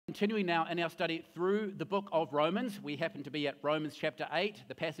Continuing now in our study through the book of Romans. We happen to be at Romans chapter 8,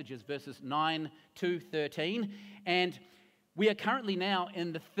 the passages verses 9 to 13. And we are currently now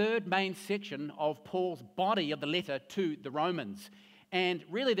in the third main section of Paul's body of the letter to the Romans. And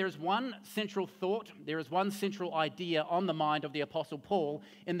really there is one central thought, there is one central idea on the mind of the Apostle Paul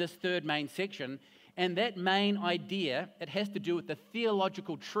in this third main section. And that main idea, it has to do with the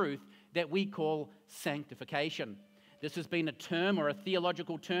theological truth that we call sanctification. This has been a term or a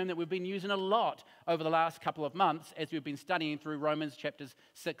theological term that we've been using a lot over the last couple of months as we've been studying through Romans chapters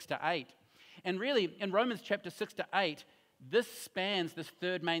 6 to 8. And really, in Romans chapter 6 to 8, this spans this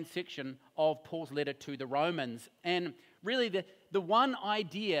third main section of Paul's letter to the Romans. And really, the one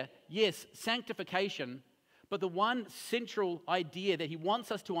idea, yes, sanctification, but the one central idea that he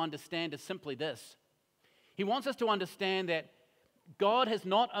wants us to understand is simply this. He wants us to understand that God has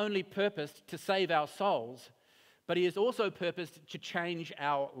not only purposed to save our souls, but he has also purposed to change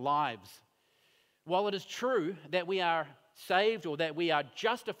our lives. While it is true that we are saved or that we are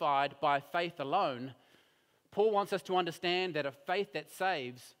justified by faith alone, Paul wants us to understand that a faith that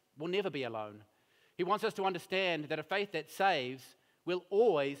saves will never be alone. He wants us to understand that a faith that saves will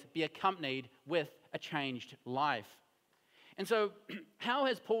always be accompanied with a changed life. And so, how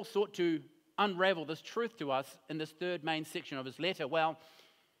has Paul sought to unravel this truth to us in this third main section of his letter? Well,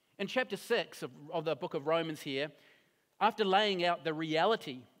 in chapter 6 of the book of Romans here, after laying out the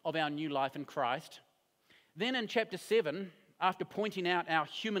reality of our new life in Christ, then in chapter 7, after pointing out our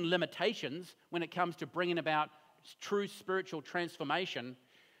human limitations when it comes to bringing about true spiritual transformation,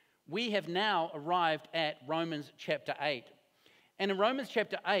 we have now arrived at Romans chapter 8. And in Romans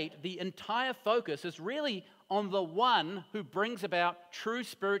chapter 8, the entire focus is really on the one who brings about true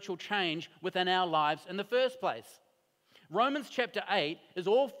spiritual change within our lives in the first place. Romans chapter 8 is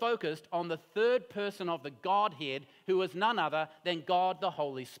all focused on the third person of the Godhead, who is none other than God the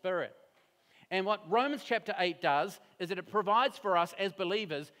Holy Spirit. And what Romans chapter 8 does is that it provides for us as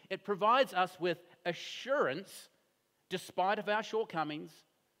believers, it provides us with assurance despite of our shortcomings,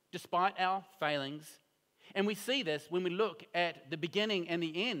 despite our failings. And we see this when we look at the beginning and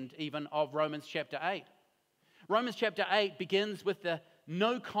the end even of Romans chapter 8. Romans chapter 8 begins with the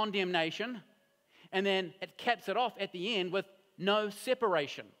no condemnation, and then it caps it off at the end with no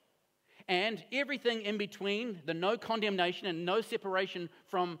separation. And everything in between, the no condemnation and no separation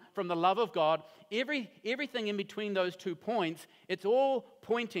from the love of God, everything in between those 2 points, it's all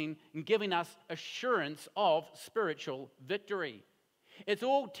pointing and giving us assurance of spiritual victory. It's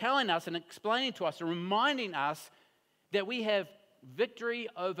all telling us and explaining to us and reminding us that we have victory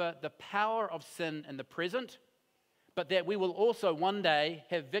over the power of sin in the present, but that we will also one day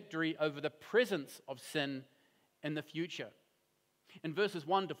have victory over the presence of sin in the future. In verses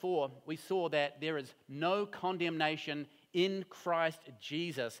 1 to 4, we saw that there is no condemnation in Christ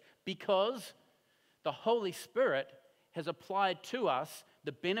Jesus because the Holy Spirit has applied to us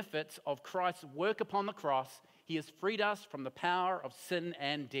the benefits of Christ's work upon the cross. He has freed us from the power of sin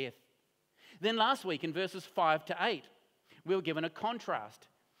and death. Then last week in verses 5 to 8, we were given a contrast.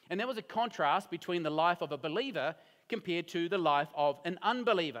 And there was a contrast between the life of a believer compared to the life of an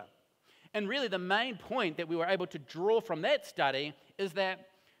unbeliever. And really the main point that we were able to draw from that study is that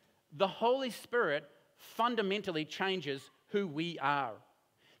the Holy Spirit fundamentally changes who we are.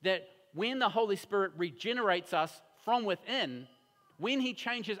 That when the Holy Spirit regenerates us from within, when he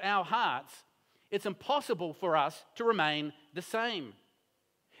changes our hearts, it's impossible for us to remain the same.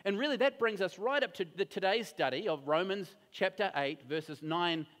 And really that brings us right up to today's study of Romans chapter 8, verses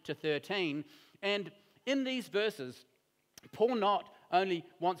 9 to 13. And in these verses, Paul not only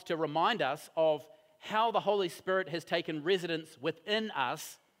wants to remind us of how the Holy Spirit has taken residence within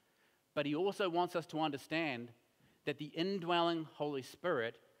us, but he also wants us to understand that the indwelling Holy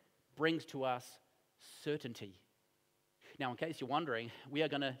Spirit brings to us certainty. Now, in case you're wondering, we are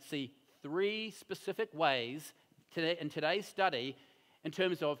going to see 3 specific ways today in today's study in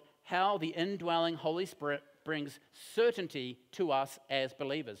terms of how the indwelling Holy Spirit brings certainty to us as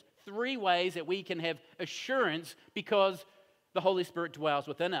believers. 3 ways that we can have assurance because the Holy Spirit dwells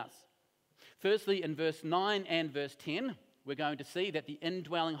within us. Firstly, in verse 9 and verse 10, we're going to see that the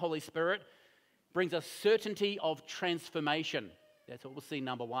indwelling Holy Spirit brings us certainty of transformation. That's what we'll see,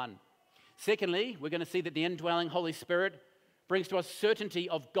 number 1. Secondly, we're going to see that the indwelling Holy Spirit brings to us certainty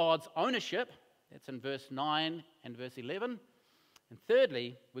of God's ownership. That's in verse 9 and verse 11. And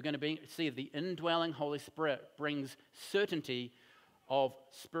thirdly, we're going to see the indwelling Holy Spirit brings certainty of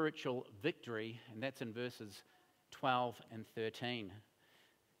spiritual victory, and that's in verses 12 and 13.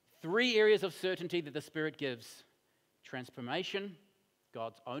 3 areas of certainty that the Spirit gives: transformation,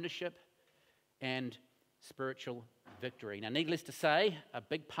 God's ownership, and spiritual victory. Now, needless to say, a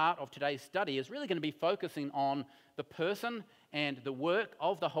big part of today's study is really going to be focusing on the person and the work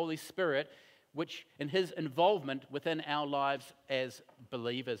of the Holy Spirit, which in his involvement within our lives as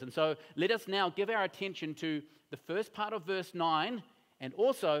believers. And so let us now give our attention to the first part of verse 9 and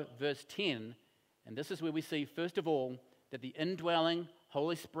also verse 10. And this is where we see, first of all, that the indwelling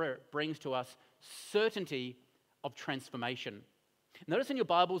Holy Spirit brings to us certainty of transformation. Notice in your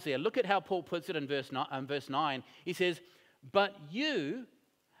Bibles there, look at how Paul puts it in verse 9. He says, "But you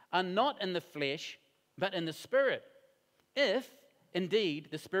are not in the flesh, but in the Spirit, if indeed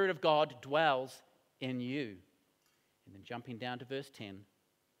the Spirit of God dwells in you." And then jumping down to verse 10.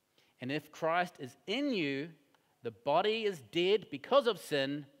 "And if Christ is in you, the body is dead because of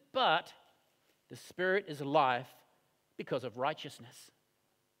sin, but the Spirit is life because of righteousness."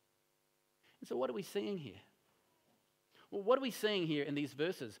 And so what are we seeing here? Well, what are we seeing here in these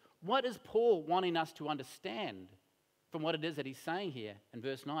verses? What is Paul wanting us to understand from what it is that he's saying here in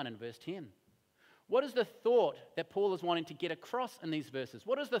verse 9 and verse 10? What is the thought that Paul is wanting to get across in these verses?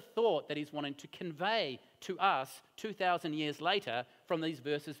 What is the thought that he's wanting to convey to us 2,000 years later from these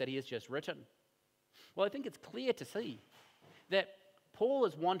verses that he has just written? Well, I think it's clear to see that Paul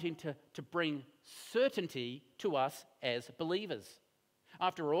is wanting to bring certainty to us as believers.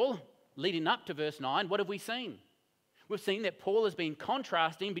 After all, leading up to verse 9, what have we seen? We've seen that Paul has been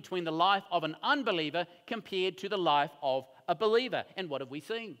contrasting between the life of an unbeliever compared to the life of a believer. And what have we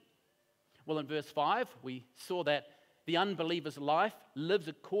seen? Well, in verse 5, we saw that the unbeliever's life lives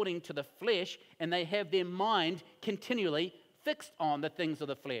according to the flesh, and they have their mind continually fixed on the things of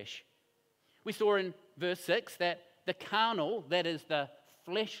the flesh. We saw in verse 6 that the carnal, that is the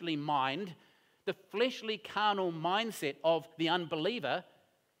fleshly mind, the fleshly carnal mindset of the unbeliever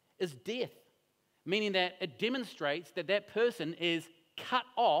is death, meaning that it demonstrates that that person is cut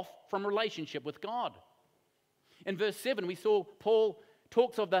off from relationship with God. In verse 7, we saw Paul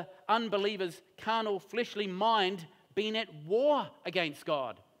talks of the unbeliever's carnal, fleshly mind being at war against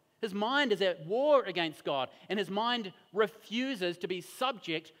God. His mind is at war against God, and his mind refuses to be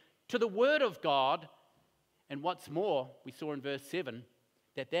subject to the Word of God. And what's more, we saw in verse 7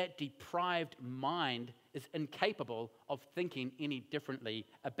 that that deprived mind is incapable of thinking any differently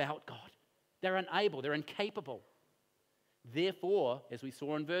about God. They're unable, they're incapable. Therefore, as we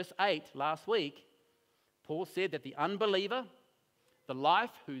saw in verse 8 last week, Paul said that the unbeliever, the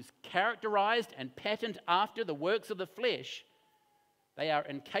life who's characterized and patterned after the works of the flesh, they are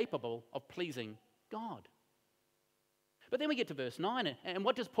incapable of pleasing God. But then we get to verse 9, and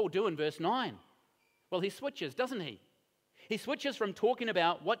what does Paul do in verse 9? Well, he switches, doesn't he? He switches from talking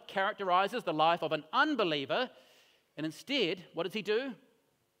about what characterizes the life of an unbeliever, and instead, what does he do?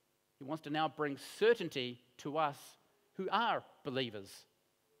 He wants to now bring certainty to us who are believers.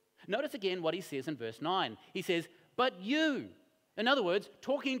 Notice again what he says in verse 9. He says, "But you," in other words,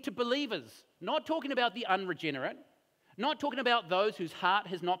 talking to believers, not talking about the unregenerate, not talking about those whose heart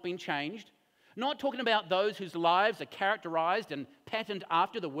has not been changed, not talking about those whose lives are characterized and patterned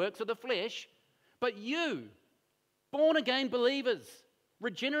after the works of the flesh, but you, born-again believers,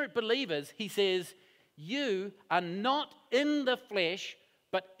 regenerate believers, he says, you are not in the flesh,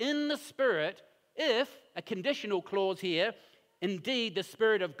 but in the Spirit, if, a conditional clause here, indeed the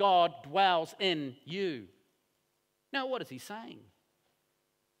Spirit of God dwells in you. Now, what is he saying?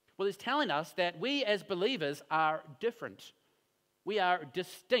 Well, he's telling us that we as believers are different. We are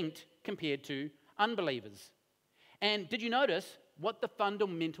distinct compared to unbelievers. And did you notice what the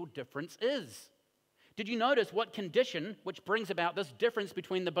fundamental difference is? Did you notice what condition which brings about this difference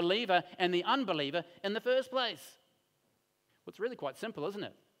between the believer and the unbeliever in the first place? Well, it's really quite simple, isn't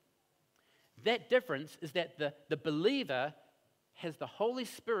it? That difference is that the believer has the Holy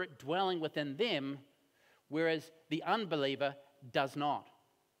Spirit dwelling within them, whereas the unbeliever does not.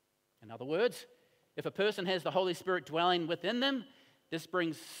 In other words, if a person has the Holy Spirit dwelling within them, this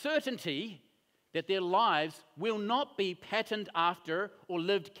brings certainty that their lives will not be patterned after or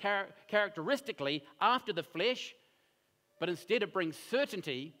lived characteristically after the flesh, but instead it brings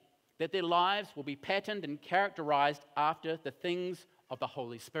certainty that their lives will be patterned and characterized after the things of the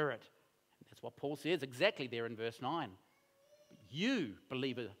Holy Spirit. And that's what Paul says exactly there in verse 9. You,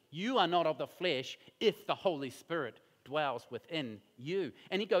 believer, you are not of the flesh if the Holy Spirit dwells within you.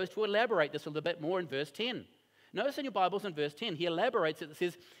 And he goes to elaborate this a little bit more in verse 10. Notice in your Bibles in verse 10, he elaborates it and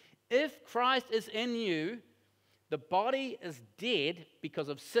says, if Christ is in you, the body is dead because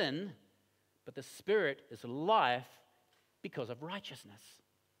of sin, but the Spirit is life because of righteousness.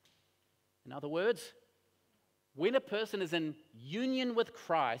 In other words, when a person is in union with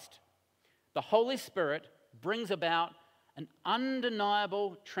Christ, the Holy Spirit brings about an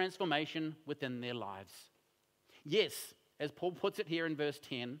undeniable transformation within their lives. Yes, as Paul puts it here in verse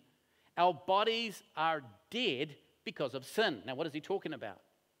 10, our bodies are dead because of sin. Now, what is he talking about?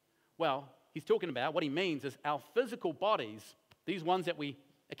 Well, he's talking about, what he means is our physical bodies, these ones that we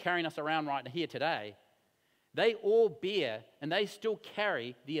are carrying us around right here today, they all bear and they still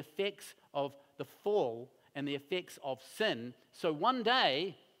carry the effects of the fall and the effects of sin. So one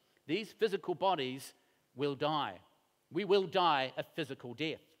day, these physical bodies will die. We will die a physical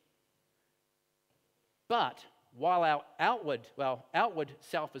death. But while our outward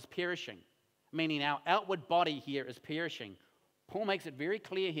self is perishing, meaning our outward body here is perishing, Paul makes it very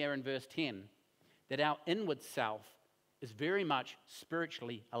clear here in verse 10 that our inward self is very much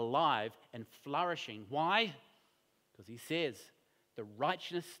spiritually alive and flourishing. Why? Because he says, the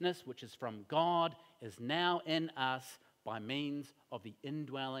righteousness which is from God is now in us by means of the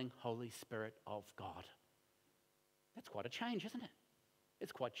indwelling Holy Spirit of God. That's quite a change, isn't it?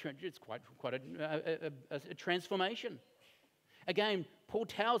 It's quite a transformation. Again, Paul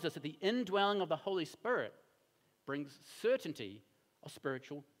tells us that the indwelling of the Holy Spirit brings certainty of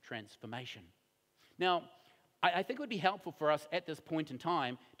spiritual transformation. Now, I think it would be helpful for us at this point in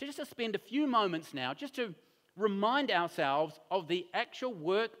time to just spend a few moments now just to remind ourselves of the actual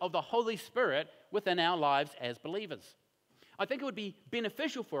work of the Holy Spirit within our lives as believers. I think it would be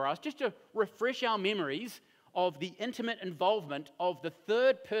beneficial for us just to refresh our memories of the intimate involvement of the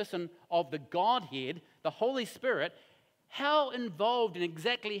third person of the Godhead, the Holy Spirit, how involved and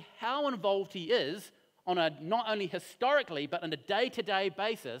exactly how involved he is on a not only historically but on a day-to-day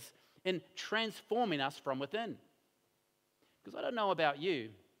basis in transforming us from within. Because I don't know about you,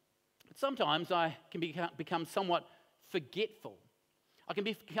 but sometimes I can become somewhat forgetful. I can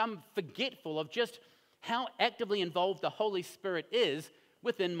become forgetful of just how actively involved the Holy Spirit is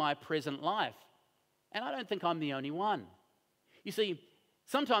within my present life. And I don't think I'm the only one. You see,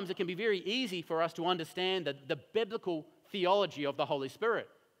 sometimes it can be very easy for us to understand the biblical theology of the Holy Spirit.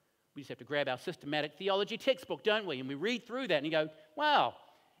 We just have to grab our systematic theology textbook, don't we? And we read through that and you go, wow,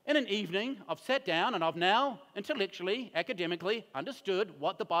 in an evening, I've sat down and I've now intellectually, academically understood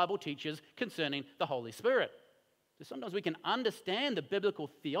what the Bible teaches concerning the Holy Spirit. So sometimes we can understand the biblical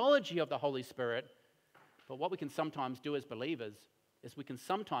theology of the Holy Spirit, but what we can sometimes do as believers is we can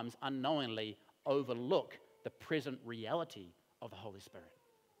sometimes unknowingly overlook the present reality of the Holy Spirit.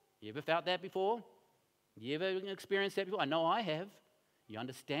 You ever felt that before? You ever experienced that before? I know I have. You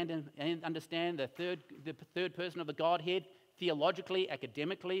understand the third person of the Godhead theologically,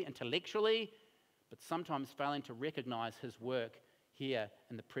 academically, intellectually, but sometimes failing to recognize his work here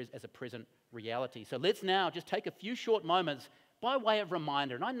as a present reality. So let's now just take a few short moments by way of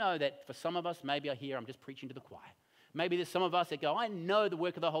reminder. And I know that for some of us, maybe I'm just preaching to the choir. Maybe there's some of us that go, I know the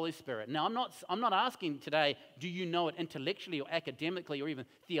work of the Holy Spirit. Now, I'm not asking today, do you know it intellectually or academically or even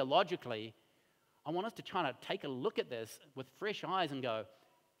theologically? I want us to try to take a look at this with fresh eyes and go,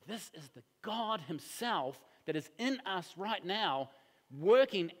 this is the God himself that is in us right now,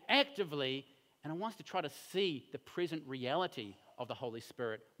 working actively, and I want us to try to see the present reality of the Holy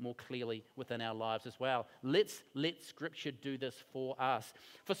Spirit more clearly within our lives as well. Let's let Scripture do this for us.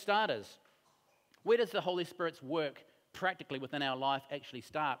 For starters, where does the Holy Spirit's work practically within our life actually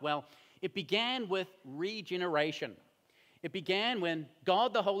start? Well, it began with regeneration. It began when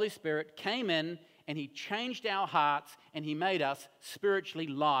God the Holy Spirit came in and he changed our hearts and he made us spiritually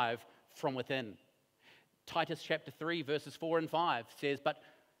live from within. Titus chapter 3 verses 4 and 5 says, but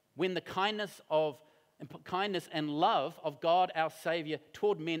when the kindness and love of God our Savior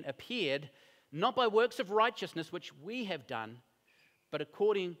toward men appeared, not by works of righteousness which we have done, but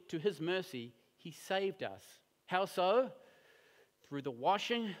according to his mercy, he saved us. How so? Through the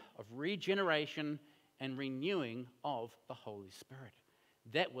washing of regeneration and renewing of the Holy Spirit.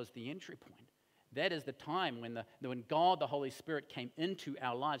 That was the entry point. That is the time when God, the Holy Spirit, came into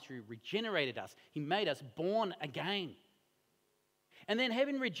our lives. He regenerated us. He made us born again. And then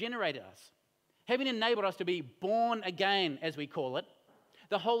having regenerated us, having enabled us to be born again, as we call it,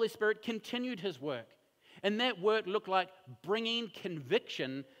 the Holy Spirit continued his work. And that work looked like bringing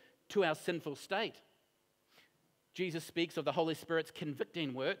conviction to our sinful state. Jesus speaks of the Holy Spirit's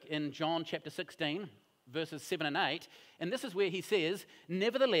convicting work in John chapter 16, verses 7 and 8. And this is where he says,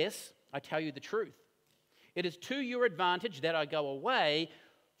 nevertheless, I tell you the truth. It is to your advantage that I go away,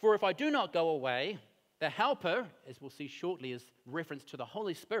 for if I do not go away, the Helper, as we'll see shortly is reference to the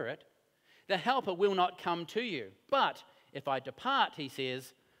Holy Spirit, the Helper will not come to you. But if I depart, he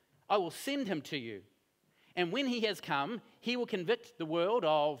says, I will send him to you. And when he has come, he will convict the world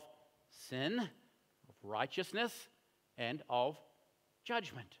of sin, of righteousness, and of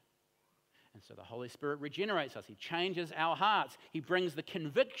judgment. And so the Holy Spirit regenerates us. He changes our hearts. He brings the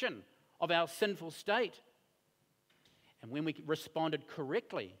conviction of our sinful state. And when we responded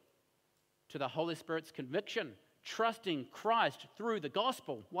correctly to the Holy Spirit's conviction, trusting Christ through the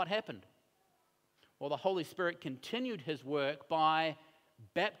gospel, what happened? Well, the Holy Spirit continued his work by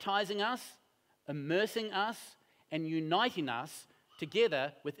baptizing us, immersing us, and uniting us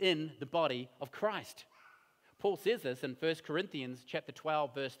together within the body of Christ. Paul says this in 1 Corinthians chapter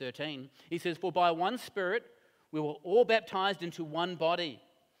 12, verse 13. He says, "For by one Spirit we were all baptized into one body,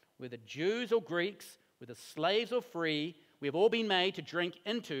 whether Jews or Greeks, whether slaves or free, we have all been made to drink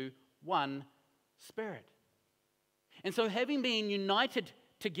into one Spirit." And so having been united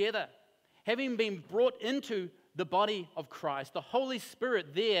together, having been brought into the body of Christ, the Holy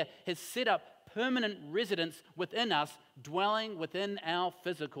Spirit there has set up permanent residence within us, dwelling within our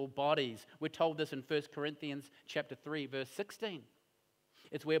physical bodies. We're told this in 1 Corinthians chapter 3, verse 16.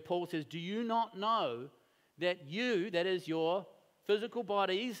 It's where Paul says, "Do you not know that you, that is your physical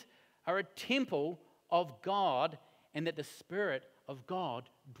bodies, are a temple of God, and that the Spirit of God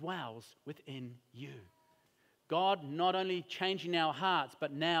dwells within you?" God not only changing our hearts,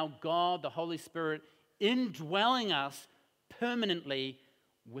 but now God, the Holy Spirit, indwelling us permanently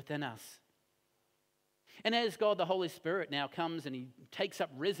within us. And as God, the Holy Spirit, now comes and he takes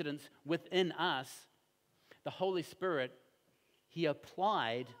up residence within us, the Holy Spirit, he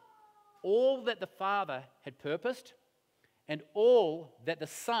applied all that the Father had purposed and all that the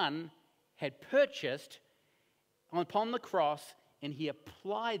Son had purchased upon the cross, and he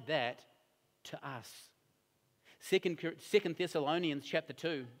applied that to us. 2 Thessalonians chapter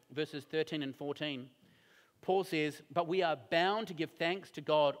 2, verses 13 and 14, Paul says, "But we are bound to give thanks to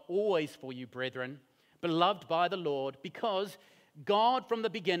God always for you, brethren, beloved by the Lord, because God from the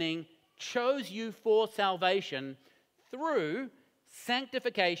beginning chose you for salvation through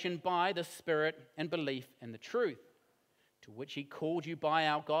sanctification by the Spirit and belief in the truth, to which he called you by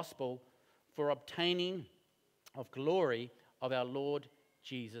our gospel for obtaining of glory of our Lord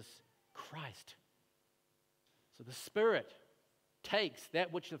Jesus Christ." So the Spirit takes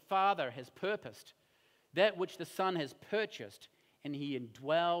that which the Father has purposed, that which the Son has purchased, and he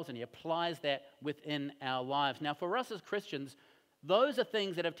indwells and he applies that within our lives. Now, for us as Christians, those are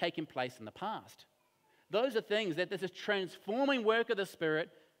things that have taken place in the past. Those are things that this is transforming work of the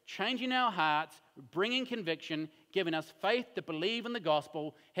Spirit, changing our hearts, bringing conviction, giving us faith to believe in the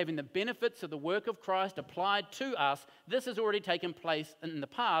gospel, having the benefits of the work of Christ applied to us. This has already taken place in the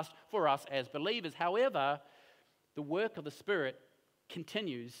past for us as believers. However, the work of the Spirit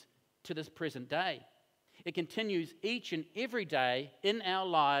continues to this present day. It continues each and every day in our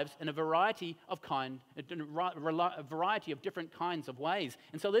lives in a variety of different kinds of ways.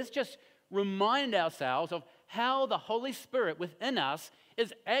 And so let's just remind ourselves of how the Holy Spirit within us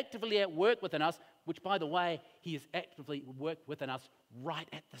is actively at work within us, which, by the way, he is actively at work within us right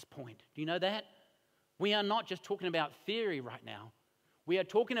at this point. Do you know that? We are not just talking about theory right now. We are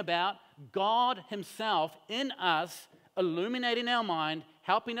talking about God himself in us, illuminating our mind,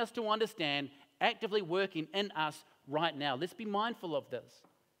 helping us to understand, actively working in us right now. Let's be mindful of this.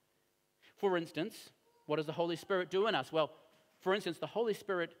 For instance, what does the Holy Spirit do in us? Well, for instance, the Holy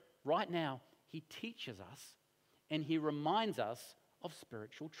Spirit right now, he teaches us and he reminds us of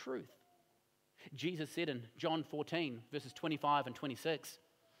spiritual truth. Jesus said in John 14, verses 25 and 26,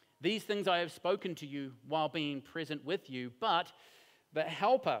 "These things I have spoken to you while being present with you, but the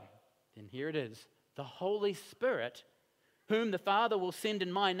Helper," and here it is, "the Holy Spirit, whom the Father will send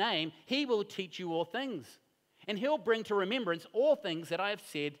in my name, he will teach you all things, and he'll bring to remembrance all things that I have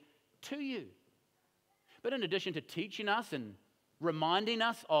said to you." But in addition to teaching us and reminding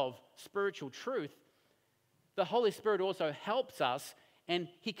us of spiritual truth, the Holy Spirit also helps us, and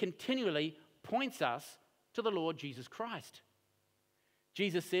he continually points us to the Lord Jesus Christ.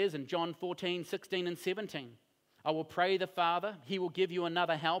 Jesus says in John 14, 16 and 17, "I will pray the Father, he will give you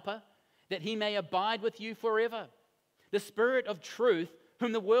another helper, that he may abide with you forever. The Spirit of truth,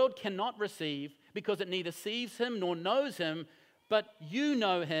 whom the world cannot receive, because it neither sees him nor knows him, but you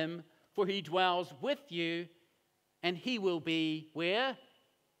know him, for he dwells with you, and he will be," where?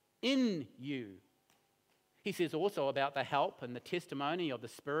 "In you." He says also about the help and the testimony of the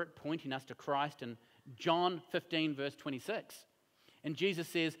Spirit pointing us to Christ in John 15, verse 26. And Jesus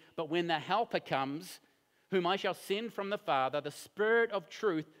says, "But when the Helper comes, whom I shall send from the Father, the Spirit of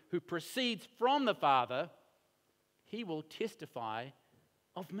truth, who proceeds from the Father, he will testify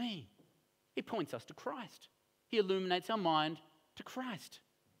of me." He points us to Christ. He illuminates our mind to Christ.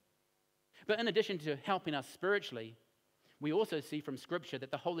 But in addition to helping us spiritually, we also see from Scripture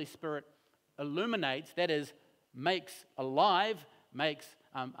that the Holy Spirit illuminates, that is, makes alive, makes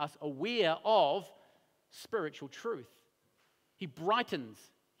us aware of spiritual truth. He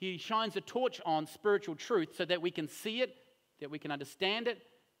brightens, He shines a torch on spiritual truth so that we can see it, that we can understand it,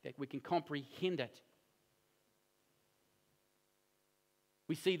 that we can comprehend it.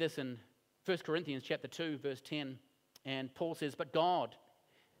 We see this in 1 Corinthians chapter 2, verse 10, and Paul says, but God,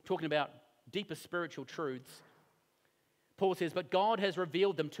 talking about deeper spiritual truths, Paul says, but God has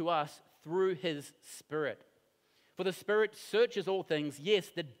revealed them to us through his Spirit. For the Spirit searches all things, yes,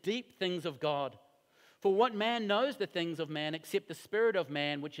 the deep things of God. For what man knows the things of man except the Spirit of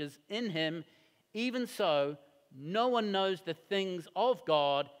man which is in him? Even so, no one knows the things of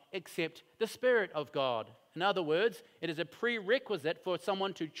God except the Spirit of God. In other words, it is a prerequisite for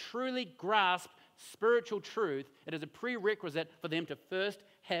someone to truly grasp spiritual truth. It is a prerequisite for them to first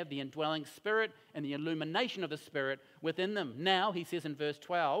have the indwelling Spirit and the illumination of the Spirit within them. Now, he says in verse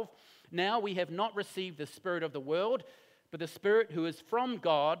 12, now we have not received the spirit of the world, but the Spirit who is from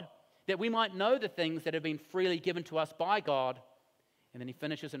God, that we might know the things that have been freely given to us by God. And then he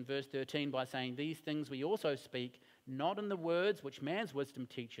finishes in verse 13 by saying, these things we also speak, not in the words which man's wisdom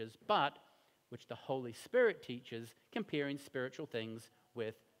teaches, but which the Holy Spirit teaches, comparing spiritual things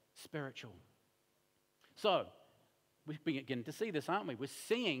with spiritual. So, we begin to see this, aren't we? We're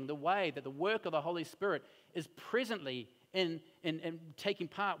seeing the way that the work of the Holy Spirit is presently in taking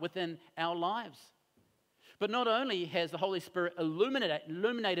part within our lives. But not only has the Holy Spirit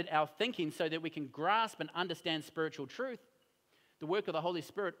illuminated our thinking so that we can grasp and understand spiritual truth, the work of the Holy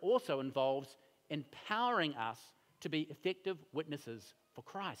Spirit also involves empowering us to be effective witnesses for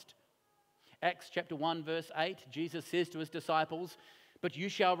Christ. Acts chapter 1 verse 8, Jesus says to his disciples, but you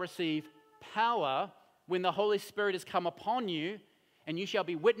shall receive power when the Holy Spirit has come upon you, and you shall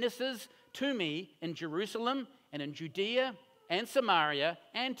be witnesses to me in Jerusalem and in Judea and Samaria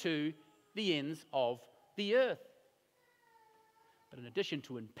and to the ends of the earth. But in addition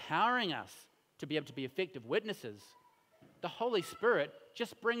to empowering us to be able to be effective witnesses, the Holy Spirit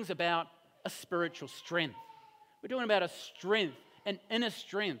just brings about a spiritual strength. We're talking about a strength, an inner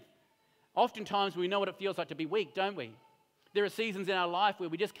strength. Oftentimes we know what it feels like to be weak, don't we? There are seasons in our life where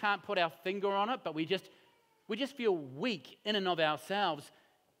we just can't put our finger on it, but we just feel weak in and of ourselves.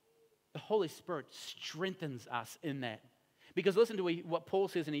 The Holy Spirit strengthens us in that. Because listen to what Paul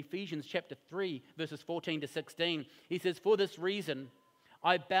says in Ephesians chapter 3, verses 14 to 16. He says, for this reason,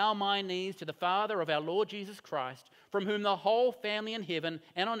 I bow my knees to the Father of our Lord Jesus Christ, from whom the whole family in heaven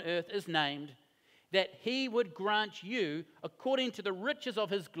and on earth is named, that he would grant you, according to the riches of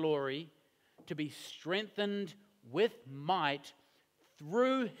his glory, to be strengthened with might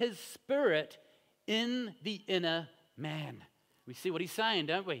through his Spirit in the inner man. We see what he's saying,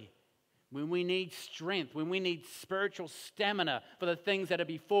 don't we? When we need strength, when we need spiritual stamina for the things that are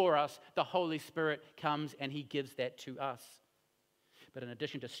before us, the Holy Spirit comes and he gives that to us. But in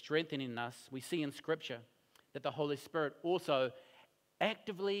addition to strengthening us, we see in Scripture that the Holy Spirit also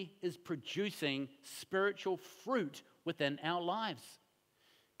actively is producing spiritual fruit within our lives.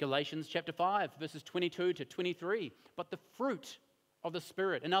 Galatians chapter 5, verses 22 to 23. But the fruit of the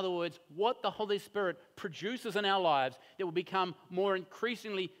Spirit, in other words, what the Holy Spirit produces in our lives that will become more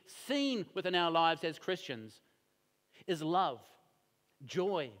increasingly seen within our lives as Christians, is love,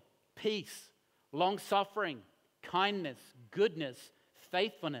 joy, peace, long-suffering, kindness, goodness,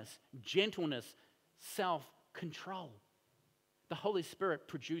 faithfulness, gentleness, self-control. The Holy Spirit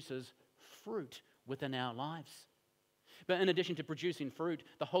produces fruit within our lives. But in addition to producing fruit,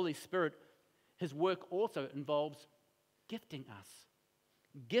 the Holy Spirit, his work also involves gifting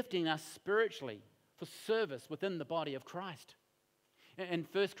us spiritually for service within the body of Christ. In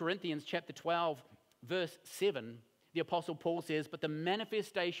 1 Corinthians chapter 12, verse 7, the Apostle Paul says, but the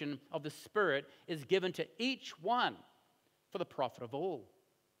manifestation of the Spirit is given to each one for the profit of all.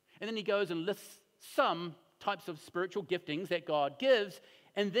 And then he goes and lists some types of spiritual giftings that God gives,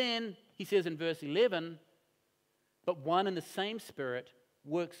 and then he says in verse 11, but one and the same Spirit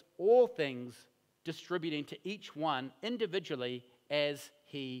works all things, distributing to each one individually as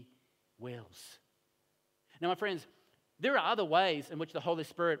he wills. Now, my friends, there are other ways in which the Holy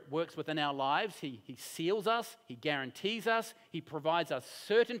Spirit works within our lives. He seals us, he guarantees us, he provides us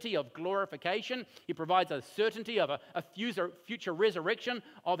certainty of glorification, he provides us certainty of a future resurrection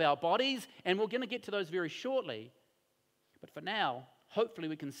of our bodies, and we're going to get to those very shortly. But for now, hopefully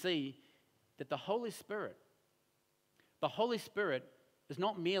we can see that the Holy Spirit is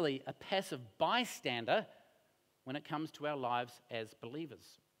not merely a passive bystander when it comes to our lives as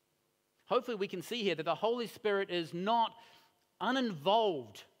believers. Hopefully we can see here that the Holy Spirit is not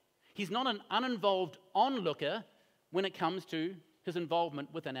uninvolved. He's not an uninvolved onlooker when it comes to his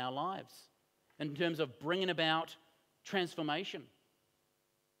involvement within our lives in terms of bringing about transformation.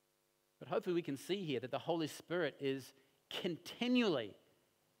 But hopefully we can see here that the Holy Spirit is continually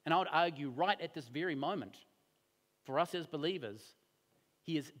And I would argue right at this very moment, for us as believers,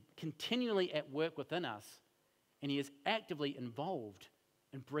 he is continually at work within us, and he is actively involved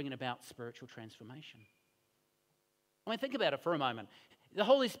in bringing about spiritual transformation. I mean, think about it for a moment. The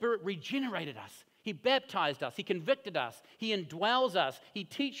Holy Spirit regenerated us. He baptized us. He convicted us. He indwells us. He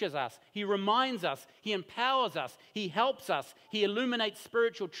teaches us. He reminds us. He empowers us. He helps us. He illuminates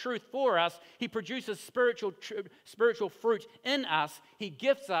spiritual truth for us. He produces spiritual fruit in us. He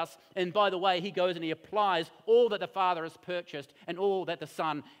gifts us. And by the way, he goes and he applies all that the Father has purchased and all that the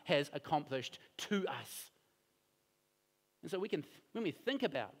Son has accomplished to us. And so when we think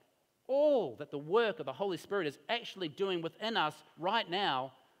about all that the work of the Holy Spirit is actually doing within us right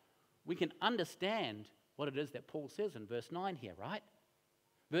now, we can understand what it is that Paul says in verse 9 here, right?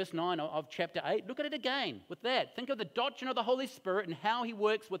 Verse 9 of chapter 8, look at it again with that. Think of the doctrine of the Holy Spirit and how he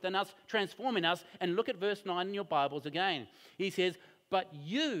works within us, transforming us, and look at verse 9 in your Bibles again. He says, "But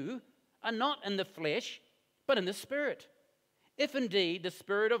you are not in the flesh, but in the Spirit, if indeed the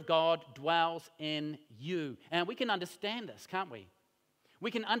Spirit of God dwells in you." And we can understand this, can't we?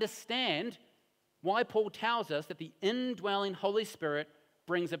 We can understand why Paul tells us that the indwelling Holy Spirit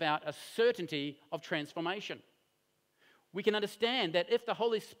brings about a certainty of transformation. We can understand that if the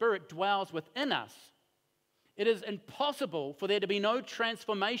Holy Spirit dwells within us, it is impossible for there to be no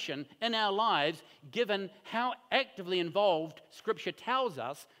transformation in our lives, given how actively involved Scripture tells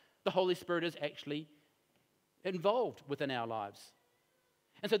us the Holy Spirit is actually involved within our lives.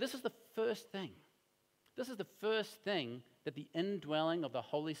 And so this is the first thing. This is the first thing that the indwelling of the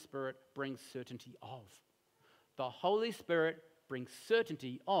Holy Spirit brings certainty of. The Holy Spirit brings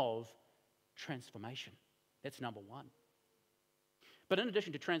certainty of transformation. That's number one. But in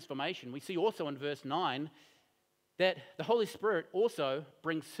addition to transformation, we see also in verse 9 that the Holy Spirit also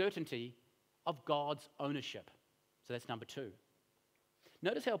brings certainty of God's ownership. So that's number two.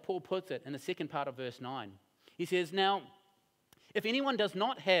 Notice how Paul puts it in the second part of verse 9. He says, "Now, if anyone does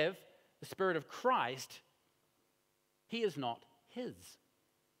not have the Spirit of Christ, he is not his."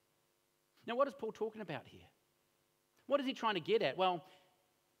 Now, what is Paul talking about here? What is he trying to get at? Well,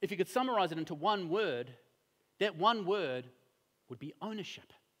 if you could summarize it into one word, that one word would be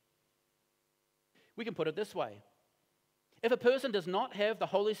ownership. We can put it this way. If a person does not have the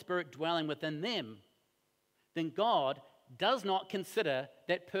Holy Spirit dwelling within them, then God does not consider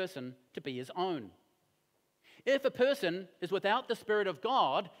that person to be his own. If a person is without the Spirit of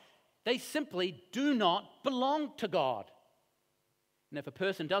God, they simply do not belong to God. And if a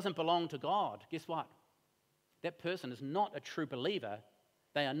person doesn't belong to God, guess what? That person is not a true believer.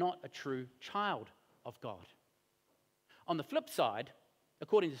 They are not a true child of God. On the flip side,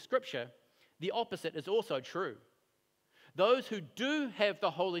 according to Scripture, the opposite is also true. Those who do have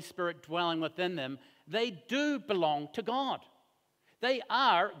the Holy Spirit dwelling within them, they do belong to God. They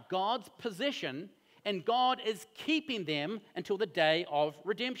are God's possession, and God is keeping them until the day of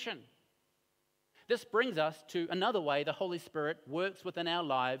redemption. This brings us to another way the Holy Spirit works within our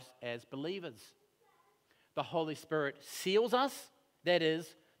lives as believers. The Holy Spirit seals us. That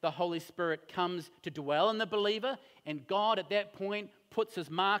is, the Holy Spirit comes to dwell in the believer, and God at that point puts his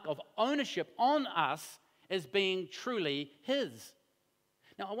mark of ownership on us as being truly his.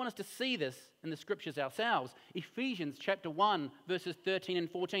 Now, I want us to see this in the Scriptures ourselves. Ephesians chapter 1, verses 13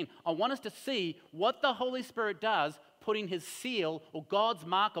 and 14. I want us to see what the Holy Spirit does, putting his seal or God's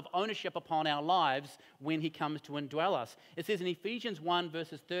mark of ownership upon our lives when he comes to indwell us. It says in Ephesians 1,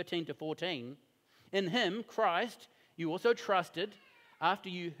 verses 13 to 14, "In him, Christ, you also trusted, after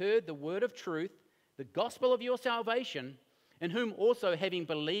you heard the word of truth, the gospel of your salvation, in whom also having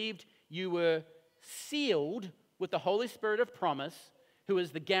believed you were sealed with the Holy Spirit of promise, who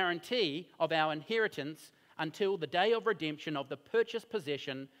is the guarantee of our inheritance until the day of redemption of the purchased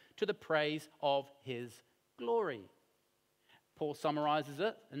possession, to the praise of his glory." Paul summarizes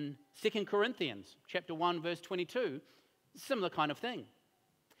it in 2 Corinthians chapter 1, verse 22, similar kind of thing.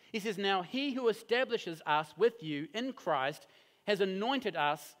 He says, "Now he who establishes us with you in Christ has anointed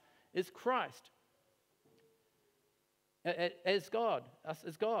us as Christ, as God, us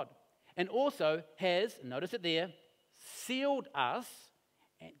as God, and also has," notice it there, "sealed us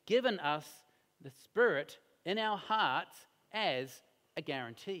and given us the Spirit in our hearts as a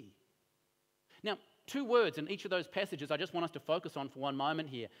guarantee." Now, two words in each of those passages I just want us to focus on for one moment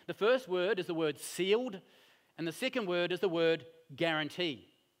here. The first word is the word sealed, and the second word is the word guarantee.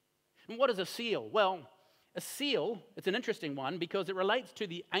 And what is a seal? Well, a seal, it's an interesting one because it relates to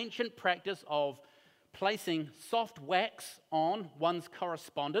the ancient practice of placing soft wax on one's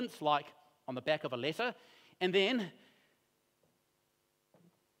correspondence, like on the back of a letter, and then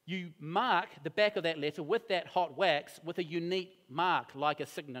you mark the back of that letter with that hot wax with a unique mark, like a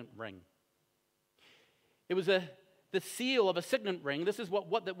signet ring. It was the seal of a signet ring. This is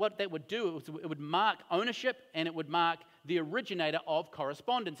what that would do. It would mark ownership, and it would mark the originator of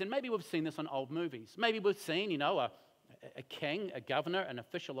correspondence. And maybe we've seen this on old movies. Maybe we've seen, a king, a governor, an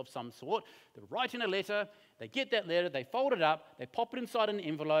official of some sort. They're writing a letter. They get that letter. They fold it up. They pop it inside an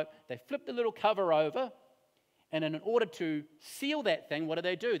envelope. They flip the little cover over. And in order to seal that thing, what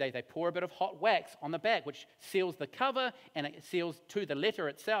do? They pour a bit of hot wax on the back, which seals the cover, and it seals to the letter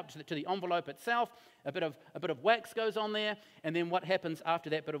itself, to the envelope itself. A bit of wax goes on there, and then what happens after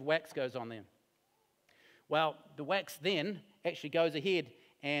that bit of wax goes on there? Well, the wax then actually goes ahead,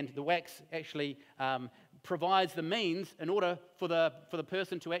 and the wax actually provides the means in order for the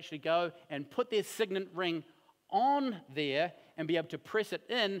person to actually go and put their signet ring on there and be able to press it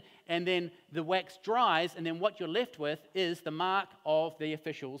in, and then the wax dries, and then what you're left with is the mark of the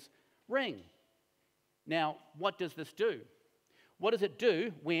official's ring. Now, what does this do? What does it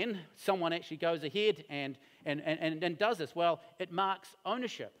do when someone actually goes ahead and does this? Well, it marks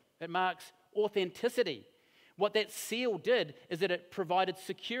ownership. It marks authenticity. What that seal did is that it provided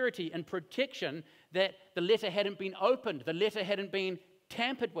security and protection that the letter hadn't been opened, the letter hadn't been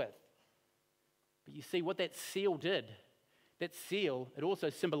tampered with. But you see, what that seal did, that seal, it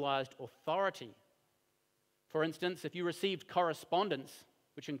also symbolized authority. For instance, if you received correspondence,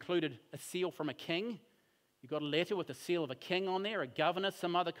 which included a seal from a king, you got a letter with the seal of a king on there, a governor,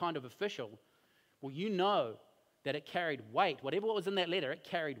 some other kind of official, well, you know that it carried weight. Whatever was in that letter, it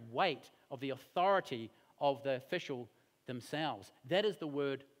carried weight of the authority of the official themselves. That is the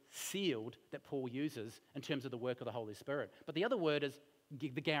word sealed that Paul uses in terms of the work of the Holy Spirit. But the other word is the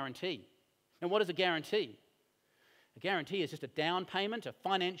guarantee. And what is a guarantee? A guarantee is just a down payment, a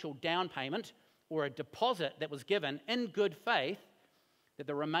financial down payment, or a deposit that was given in good faith that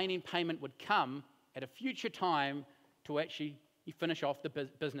the remaining payment would come at a future time to actually finish off the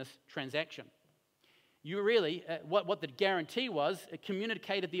business transaction. You really, what the guarantee was, it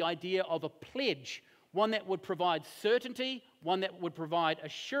communicated the idea of a pledge, one that would provide certainty, one that would provide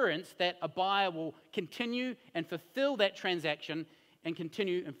assurance that a buyer will continue and fulfill that transaction and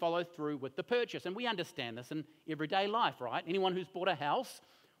continue and follow through with the purchase. And we understand this in everyday life, right? Anyone who's bought a house,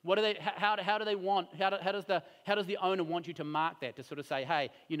 how does the owner want you to mark that, to sort of say, hey,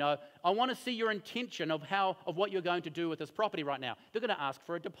 I want to see your intention of what you're going to do with this property right now. They're going to ask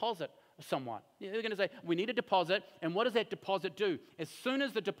for a deposit of someone. They're going to say, we need a deposit, and what does that deposit do? As soon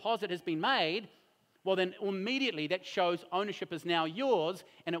as the deposit has been made, well, then immediately that shows ownership is now yours,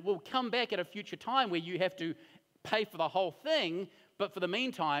 and it will come back at a future time where you have to pay for the whole thing. But for the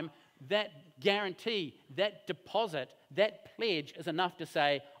meantime, that guarantee, that deposit, that pledge is enough to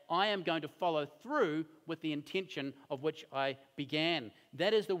say, I am going to follow through with the intention of which I began.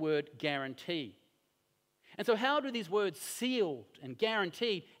 That is the word guarantee. And so how do these words sealed and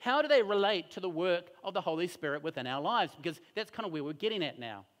guaranteed, how do they relate to the work of the Holy Spirit within our lives? Because that's kind of where we're getting at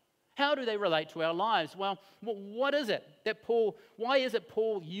now. How do they relate to our lives? Well, what is it that why is it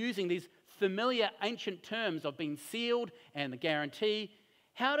Paul using these familiar ancient terms of being sealed and the guarantee?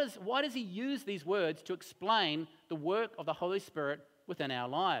 Why does he use these words to explain the work of the Holy Spirit within our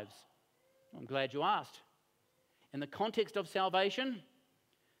lives? I'm glad you asked. In the context of salvation,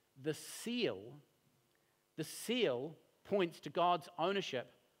 the seal points to God's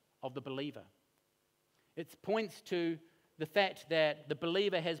ownership of the believer. It points to the fact that the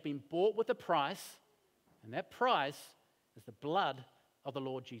believer has been bought with a price, and that price is the blood of the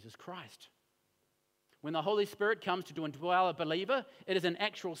Lord Jesus Christ. When the Holy Spirit comes to indwell a believer, it is an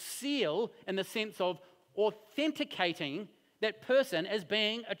actual seal in the sense of authenticating that person as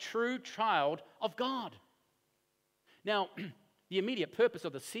being a true child of God. Now, the immediate purpose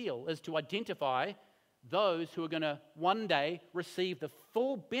of the seal is to identify those who are going to one day receive the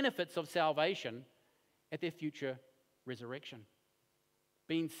full benefits of salvation at their future resurrection.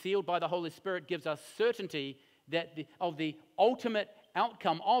 Being sealed by the Holy Spirit gives us certainty of the ultimate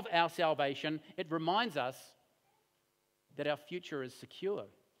outcome of our salvation. It reminds us that our future is secure.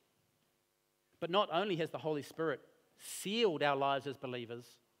 But not only has the Holy Spirit sealed our lives as believers,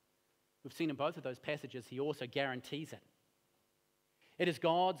 we've seen in both of those passages, he also guarantees it. It is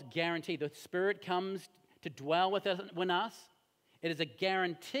God's guarantee. The Spirit comes to dwell within us. It is a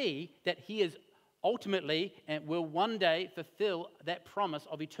guarantee that he is ultimately and will one day fulfill that promise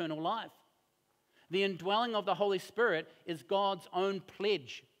of eternal life. The indwelling of the Holy Spirit is God's own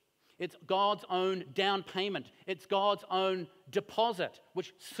pledge. It's God's own down payment. It's God's own deposit,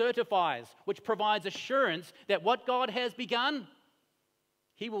 which certifies, which provides assurance that what God has begun,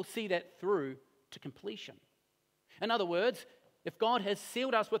 he will see that through to completion. In other words, if God has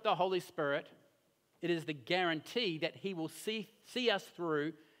sealed us with the Holy Spirit, it is the guarantee that he will see us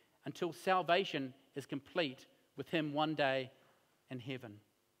through until salvation is complete with him one day in heaven.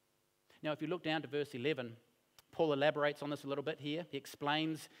 Now, if you look down to verse 11, Paul elaborates on this a little bit here. He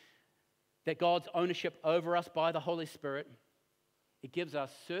explains that God's ownership over us by the Holy Spirit, it gives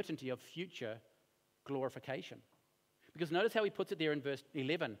us certainty of future glorification. Because notice how he puts it there in verse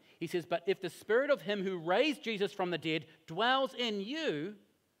 11. He says, "But if the Spirit of him who raised Jesus from the dead dwells in you,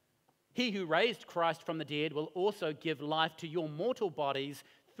 he who raised Christ from the dead will also give life to your mortal bodies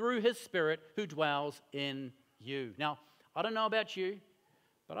through his Spirit who dwells in you." Now, I don't know about you,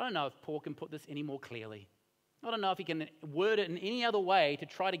 but I don't know if Paul can put this any more clearly. I don't know if he can word it in any other way to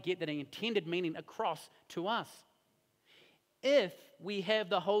try to get that intended meaning across to us. If we have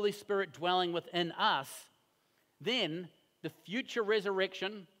the Holy Spirit dwelling within us, then the future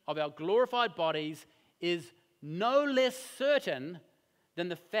resurrection of our glorified bodies is no less certain than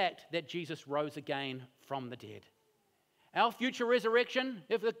the fact that Jesus rose again from the dead. Our future resurrection,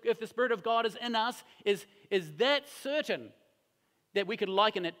 if the Spirit of God is in us, is that certain that we could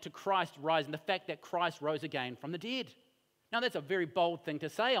liken it to Christ rising, the fact that Christ rose again from the dead. Now, that's a very bold thing to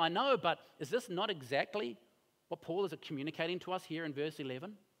say, I know, but is this not exactly what Paul is communicating to us here in verse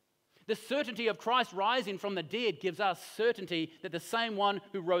 11? The certainty of Christ rising from the dead gives us certainty that the same one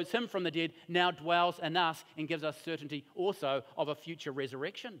who rose him from the dead now dwells in us and gives us certainty also of a future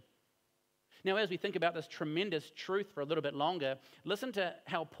resurrection. Now, as we think about this tremendous truth for a little bit longer, listen to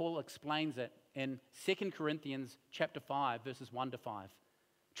how Paul explains it in 2 Corinthians chapter 5, verses 1 to 5.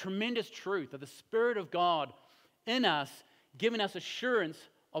 Tremendous truth of the Spirit of God in us, giving us assurance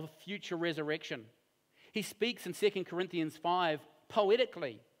of a future resurrection. He speaks in 2 Corinthians 5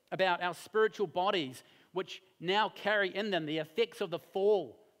 poetically about our spiritual bodies, which now carry in them the effects of the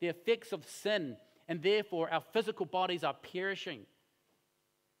fall, the effects of sin, and therefore our physical bodies are perishing.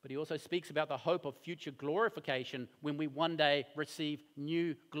 But he also speaks about the hope of future glorification when we one day receive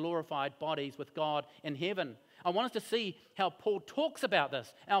new glorified bodies with God in heaven. I want us to see how Paul talks about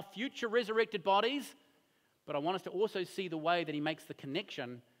this, our future resurrected bodies, but I want us to also see the way that he makes the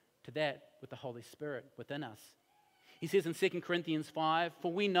connection to that with the Holy Spirit within us. He says in 2 Corinthians 5,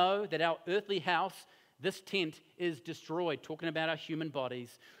 "For we know that our earthly house, this tent, is destroyed," talking about our human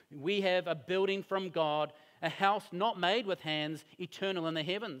bodies. "We have a building from God, a house not made with hands, eternal in the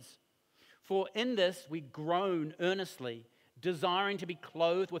heavens. For in this we groan earnestly, desiring to be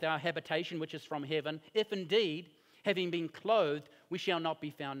clothed with our habitation which is from heaven, if indeed, having been clothed, we shall not be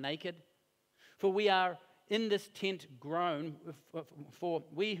found naked. For we are in this tent groan, for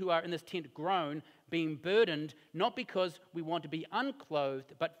we who are in this tent groan, being burdened, not because we want to be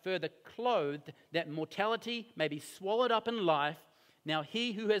unclothed, but further clothed, that mortality may be swallowed up in life. Now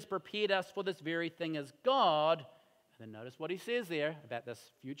he who has prepared us for this very thing is God." And then notice what he says there about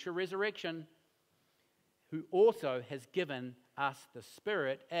this future resurrection, "who also has given us the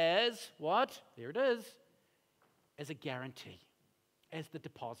Spirit as," what? There it is, "as a guarantee, as the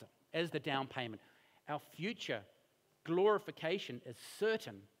deposit, as the down payment." Our future glorification is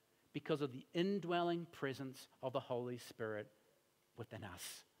certain because of the indwelling presence of the Holy Spirit within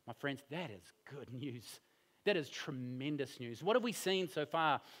us. My friends, that is good news. That is tremendous news. What have we seen so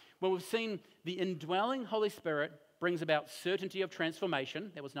far? Well, we've seen the indwelling Holy Spirit brings about certainty of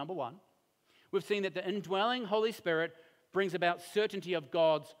transformation. That was number one. We've seen that the indwelling Holy Spirit brings about certainty of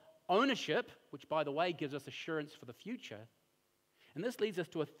God's ownership, which, by the way, gives us assurance for the future. And this leads us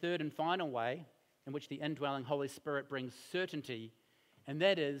to a third and final way in which the indwelling Holy Spirit brings certainty, and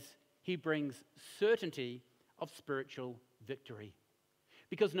that is, he brings certainty of spiritual victory.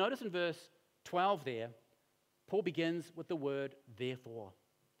 Because notice in verse 12 there, Paul begins with the word therefore.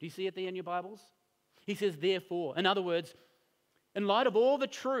 Do you see it there in your Bibles? He says therefore. In other words, in light of all the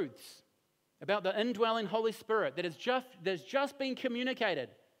truths about the indwelling Holy Spirit that has just been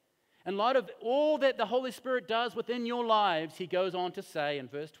communicated, in light of all that the Holy Spirit does within your lives, he goes on to say in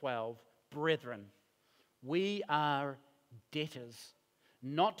verse 12, "Brethren, we are debtors,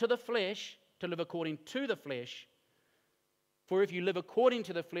 not to the flesh, to live according to the flesh. For if you live according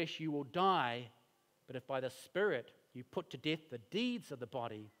to the flesh, you will die. But if by the Spirit you put to death the deeds of the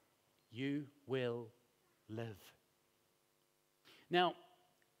body, you will live." Now,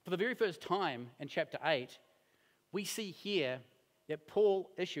 for the very first time in chapter 8, we see here that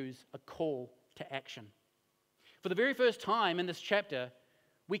Paul issues a call to action. For the very first time in this chapter,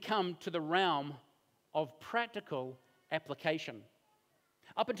 we come to the realm of practical application.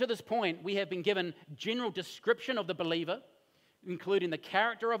 Up until this point, we have been given general description of the believer, including the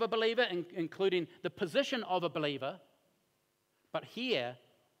character of a believer, including the position of a believer. But here,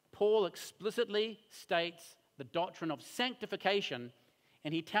 Paul explicitly states the doctrine of sanctification,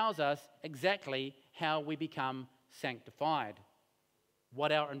 and he tells us exactly how we become sanctified,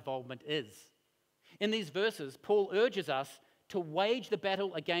 what our involvement is. In these verses, Paul urges us to wage the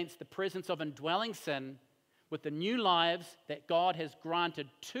battle against the presence of indwelling sin with the new lives that God has granted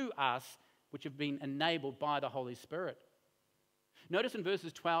to us, which have been enabled by the Holy Spirit. Notice in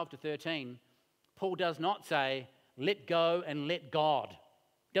verses 12 to 13, Paul does not say, let go and let God.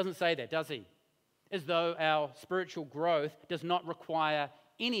 He doesn't say that, does he? As though our spiritual growth does not require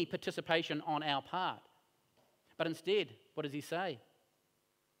any participation on our part. But instead, what does he say?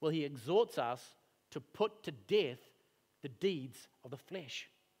 Well, he exhorts us to put to death the deeds of the flesh.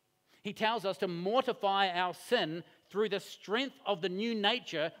 He tells us to mortify our sin through the strength of the new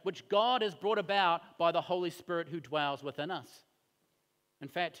nature which God has brought about by the Holy Spirit who dwells within us. In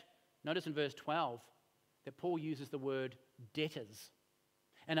fact, notice in verse 12 that Paul uses the word debtors.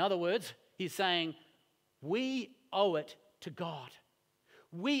 In other words, he's saying, we owe it to God.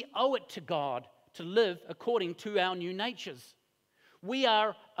 We owe it to God to live according to our new natures. We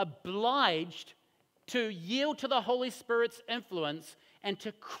are obliged to yield to the Holy Spirit's influence and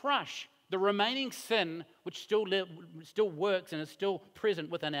to crush the remaining sin which still works and is still present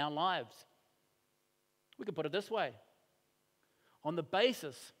within our lives. We could put it this way. On the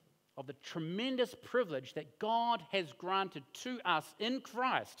basis of the tremendous privilege that God has granted to us in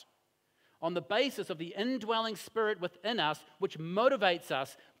Christ, on the basis of the indwelling Spirit within us, which motivates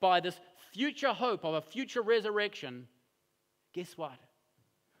us by this future hope of a future resurrection, guess what?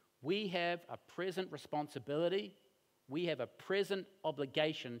 We have a present responsibility. We have a present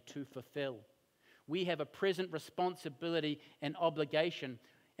obligation to fulfill. We have a present responsibility and obligation.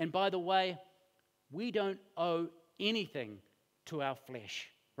 And by the way, we don't owe anything to our flesh,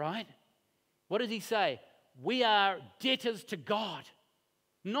 right? What does he say? We are debtors to God.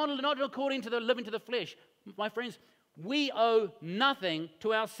 Not according to the living to the flesh. My friends, we owe nothing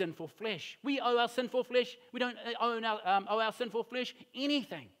to our sinful flesh. We owe our sinful flesh. We don't owe our sinful flesh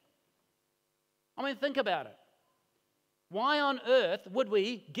anything. I mean, think about it. Why on earth would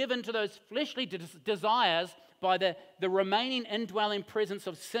we give in to those fleshly desires by the remaining indwelling presence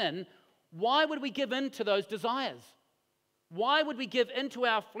of sin? Why would we give in to those desires? Why would we give into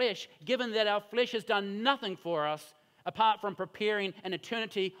our flesh, given that our flesh has done nothing for us apart from preparing an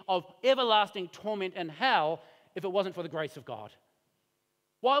eternity of everlasting torment in hell if it wasn't for the grace of God?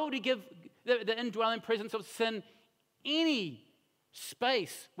 Why would we give the indwelling presence of sin any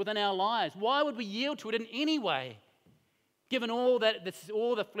space within our lives? Why would we yield to it in any way, given all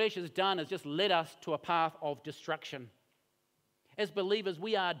the flesh has done has just led us to a path of destruction? As believers,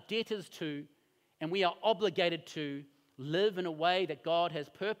 we are debtors to, and we are obligated to, live in a way that God has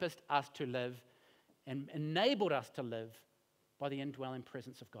purposed us to live and enabled us to live by the indwelling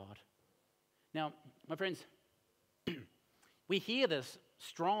presence of God. Now, my friends, we hear this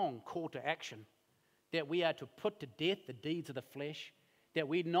strong call to action that we are to put to death the deeds of the flesh, that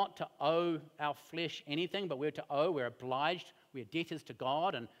we're not to owe our flesh anything, but we're obliged, we're debtors to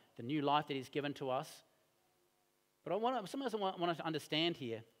God and the new life that He's given to us. But some of us want us to understand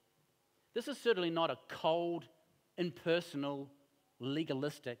here, this is certainly not a cold, impersonal,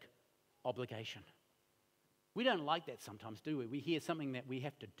 legalistic obligation. We don't like that sometimes, do we? We hear something that we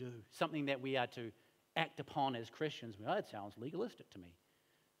have to do, something that we are to act upon as Christians. Oh, it sounds legalistic to me.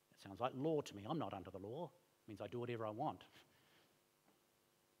 It sounds like law to me. I'm not under the law. It means I do whatever I want.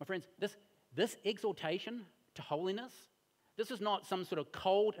 My friends, this exhortation to holiness, this is not some sort of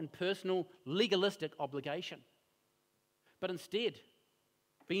cold, impersonal, legalistic obligation. But instead,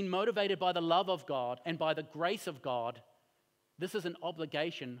 being motivated by the love of God and by the grace of God, this is an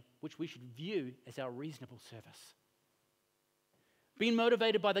obligation which we should view as our reasonable service. Being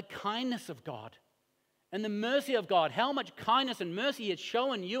motivated by the kindness of God and the mercy of God, how much kindness and mercy He has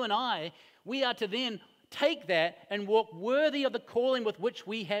shown you and I, we are to then take that and walk worthy of the calling with which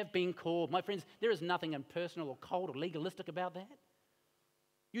we have been called. My friends, there is nothing impersonal or cold or legalistic about that.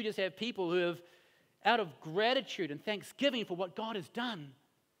 You just have people who have, out of gratitude and thanksgiving for what God has done,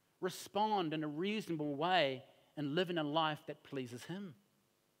 respond in a reasonable way and live in a life that pleases Him.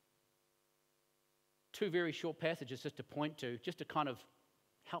 Two very short passages just to point to, just to kind of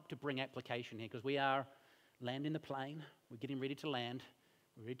help to bring application here, because we are landing the plane. We're getting ready to land.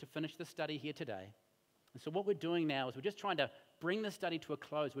 We're ready to finish the study here today. And so what we're doing now is we're just trying to bring the study to a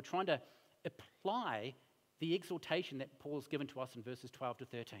close. We're trying to apply the exhortation that Paul's given to us in verses 12 to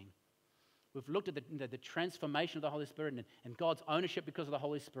 13. We've looked at the transformation of the Holy Spirit and God's ownership because of the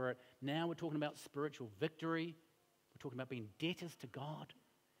Holy Spirit. Now we're talking about spiritual victory. We're talking about being debtors to God.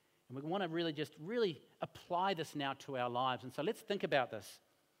 And we want to really apply this now to our lives. And so let's think about this.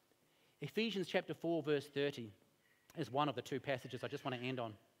 Ephesians chapter 4, verse 30 is one of the two passages I just want to end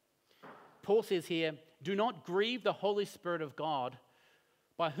on. Paul says here, "Do not grieve the Holy Spirit of God,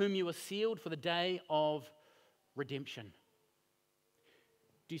 by whom you are sealed for the day of redemption."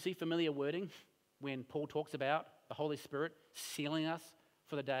 Do you see familiar wording when Paul talks about the Holy Spirit sealing us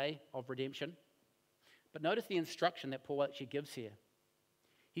for the day of redemption? But notice the instruction that Paul actually gives here.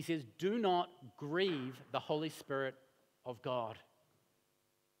 He says, "Do not grieve the Holy Spirit of God."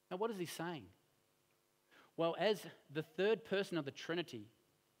 Now, what is he saying? Well, as the third person of the Trinity,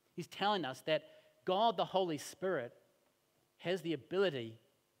 he's telling us that God, the Holy Spirit, has the ability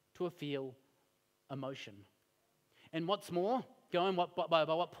to feel emotion. And what's more, going by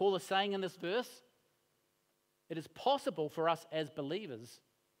what Paul is saying in this verse, it is possible for us as believers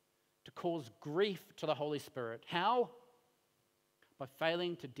to cause grief to the Holy Spirit. How? By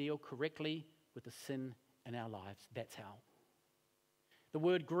failing to deal correctly with the sin in our lives. That's how. The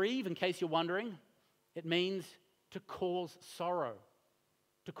word grieve, in case you're wondering, it means to cause sorrow,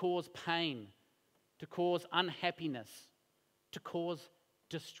 to cause pain, to cause unhappiness, to cause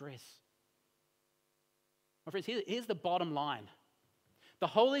distress. My friends, here's the bottom line. The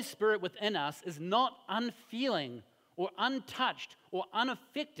Holy Spirit within us is not unfeeling or untouched or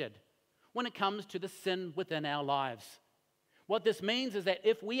unaffected when it comes to the sin within our lives. What this means is that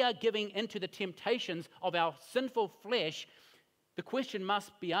if we are giving into the temptations of our sinful flesh, the question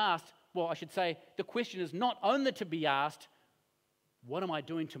must be asked, well, I should say, the question is not only to be asked, what am I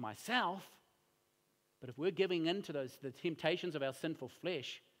doing to myself? But if we're giving into the temptations of our sinful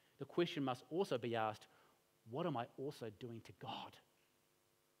flesh, the question must also be asked, what am I also doing to God?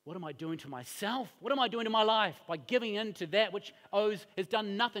 What am I doing to myself? What am I doing to my life by giving in to that which has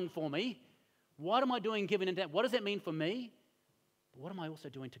done nothing for me? What am I doing giving into that? What does that mean for me? But what am I also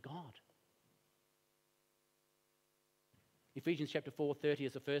doing to God? Ephesians chapter 4:30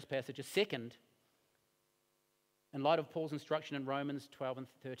 is the first passage. A second, in light of Paul's instruction in Romans 12 and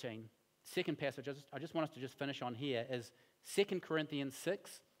 13, second passage I just want us to just finish on here is 2 Corinthians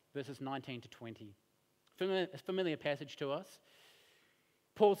 6, verses 19 to 20. A familiar passage to us.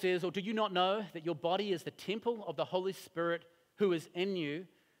 Paul says, "Or do you not know that your body is the temple of the Holy Spirit who is in you,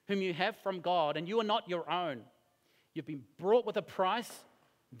 whom you have from God, and you are not your own? You've been bought with a price.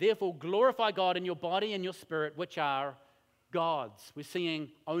 Therefore glorify God in your body and your spirit, which are God's." We're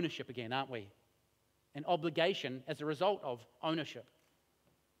seeing ownership again, aren't we? An obligation as a result of ownership.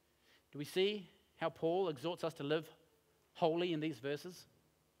 Do we see how Paul exhorts us to live holy in these verses?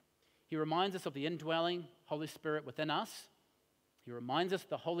 He reminds us of the indwelling Holy Spirit within us. He reminds us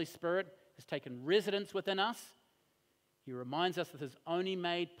the Holy Spirit has taken residence within us. He reminds us that this is only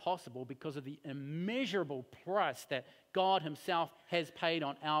made possible because of the immeasurable price that God himself has paid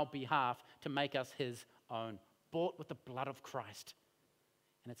on our behalf to make us his own, bought with the blood of Christ.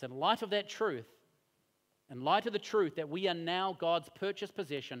 And it's in light of that truth, in light of the truth that we are now God's purchased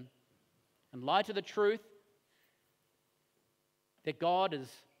possession, in light of the truth that God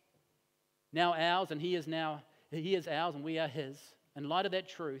is now ours and he is ours and we are his, in light of that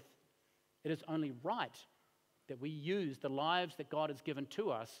truth, it is only right that we use the lives that God has given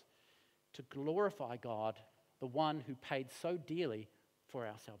to us to glorify God, the one who paid so dearly for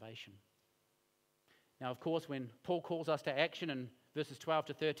our salvation. Now, of course, when Paul calls us to action in verses 12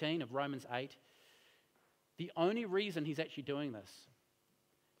 to 13 of Romans 8, the only reason he's actually doing this,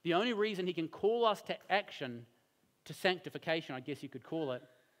 the only reason he can call us to action, to sanctification, I guess you could call it,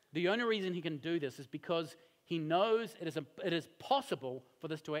 the only reason he can do this is because he knows it is possible for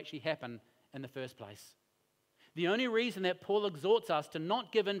this to actually happen in the first place. The only reason that Paul exhorts us to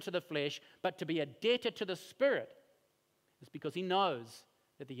not give in to the flesh, but to be a debtor to the Spirit, is because he knows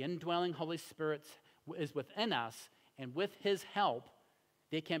that the indwelling Holy Spirit is within us, and with his help,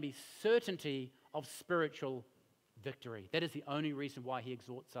 there can be certainty of spiritual victory. That is the only reason why he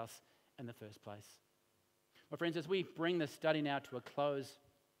exhorts us in the first place. My friends, as we bring this study now to a close,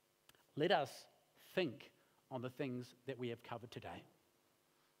 let us think on the things that we have covered today.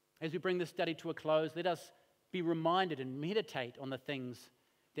 As we bring this study to a close, let us be reminded and meditate on the things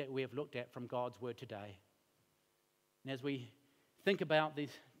that we have looked at from God's word today. And as we think about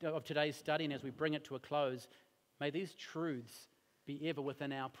of today's study and as we bring it to a close, may these truths be ever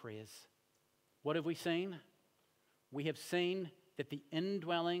within our prayers. What have we seen? We have seen that the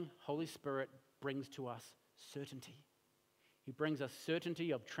indwelling Holy Spirit brings to us certainty. He brings us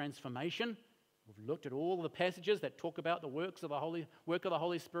certainty of transformation. We've looked at all the passages that talk about the work of the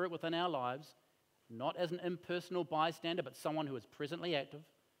Holy Spirit within our lives, not as an impersonal bystander, but someone who is presently active.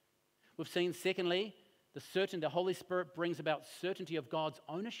 We've seen, secondly, the Holy Spirit brings about certainty of God's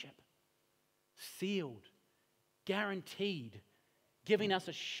ownership, sealed, guaranteed, giving us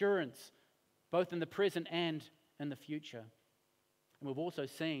assurance both in the present and in the future. And we've also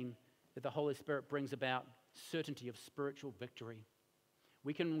seen that the Holy Spirit brings about certainty of spiritual victory.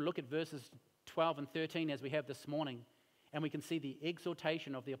 We can look at verses 12 and 13 as we have this morning, and we can see the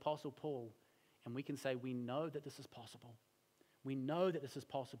exhortation of the Apostle Paul, and we can say we know that this is possible. We know that this is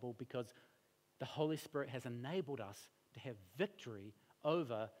possible because the Holy Spirit has enabled us to have victory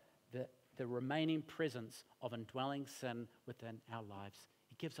over the remaining presence of indwelling sin within our lives.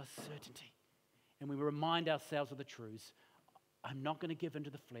 It gives us certainty. And we remind ourselves of the truths. I'm not going to give into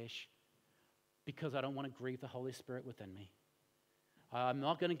the flesh because I don't want to grieve the Holy Spirit within me. I'm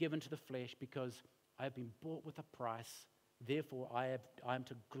not going to give into the flesh because I have been bought with a price. Therefore, I am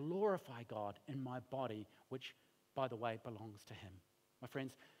to glorify God in my body, which, by the way, belongs to Him. My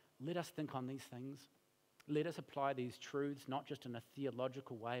friends, let us think on these things. Let us apply these truths, not just in a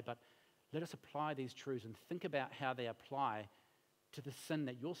theological way, but let us apply these truths and think about how they apply to the sin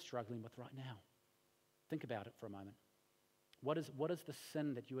that you're struggling with right now. Think about it for a moment. What is the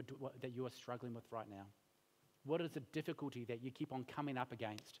sin that you are struggling with right now? What is the difficulty that you keep on coming up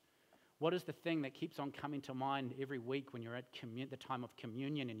against? What is the thing that keeps on coming to mind every week when you're at the time of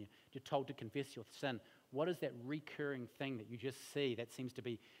communion and you're told to confess your sin? What is that recurring thing that you just see that seems to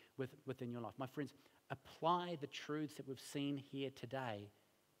be within your life? My friends, apply the truths that we've seen here today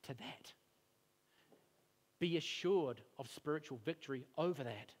to that. Be assured of spiritual victory over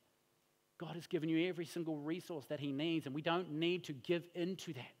that. God has given you every single resource that He needs, and we don't need to give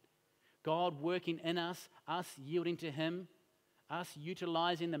into that. God working in us yielding to Him, us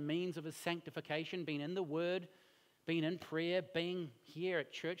utilizing the means of His sanctification, being in the Word, being in prayer, being here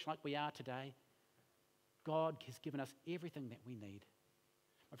at church like we are today. God has given us everything that we need.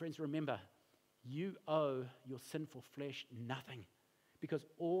 My friends, remember, you owe your sinful flesh nothing, because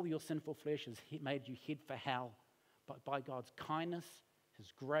all your sinful flesh has made you head for hell. But by God's kindness,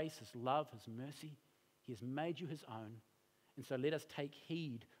 His grace, His love, His mercy, He has made you His own. And so let us take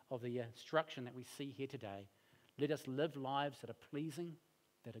heed of the instruction that we see here today. Let us live lives that are pleasing,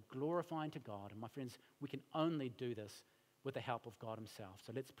 that are glorifying to God. And my friends, we can only do this with the help of God Himself.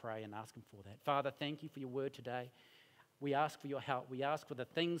 So let's pray and ask Him for that. Father, thank You for Your word today. We ask for Your help. We ask for the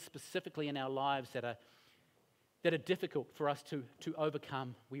things specifically in our lives that are difficult for us to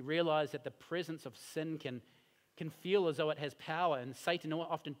overcome. We realize that the presence of sin can feel as though it has power, and Satan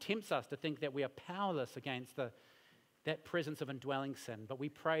often tempts us to think that we are powerless against that presence of indwelling sin. But we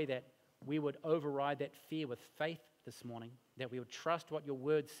pray that we would override that fear with faith this morning, that we would trust what Your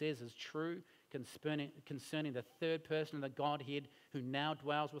word says is true concerning the third person of the Godhead who now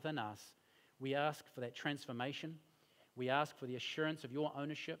dwells within us. We ask for that transformation. We ask for the assurance of Your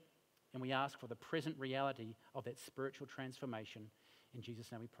ownership, and we ask for the present reality of that spiritual transformation. In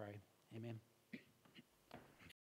Jesus' name we pray. Amen.